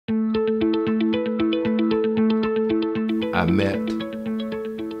I met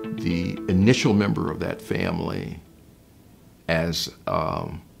the initial member of that family as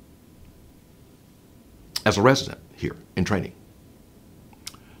a resident here in training.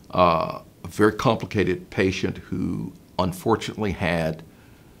 A very complicated patient who unfortunately had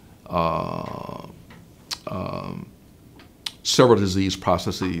several disease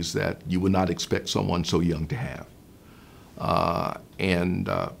processes that you would not expect someone so young to have.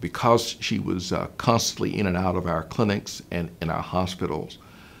 Because she was constantly in and out of our clinics and in our hospitals,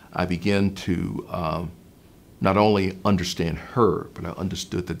 I began to not only understand her, but I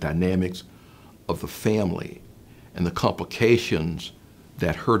understood the dynamics of the family and the complications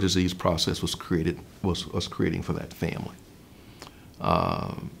that her disease process was creating for that family.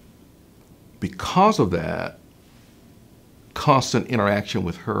 Because of that constant interaction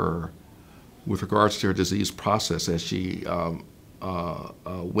with her with regards to her disease process as she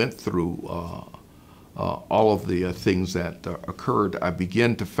went through all of the things that occurred, I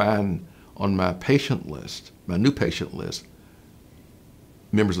began to find on my patient list, my new patient list,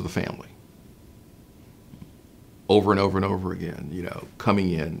 members of the family. Over and over and over again, you know,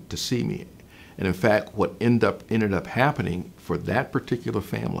 coming in to see me. And in fact, what ended up happening for that particular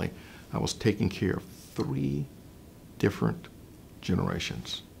family, I was taking care of 3 different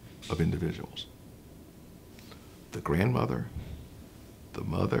generations of individuals. The grandmother, the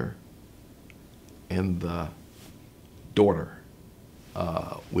mother, and the daughter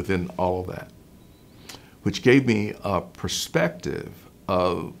within all of that, which gave me a perspective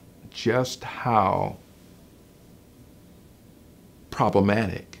of just how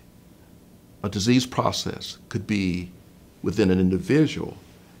problematic a disease process could be within an individual,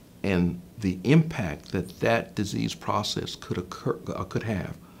 and the impact that that disease process could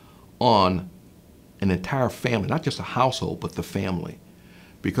have on an entire family, not just a household, but the family.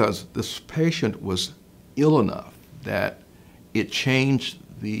 Because this patient was ill enough that it changed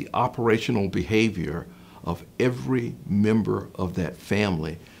the operational behavior of every member of that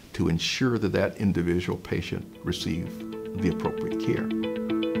family to ensure that that individual patient received the appropriate care.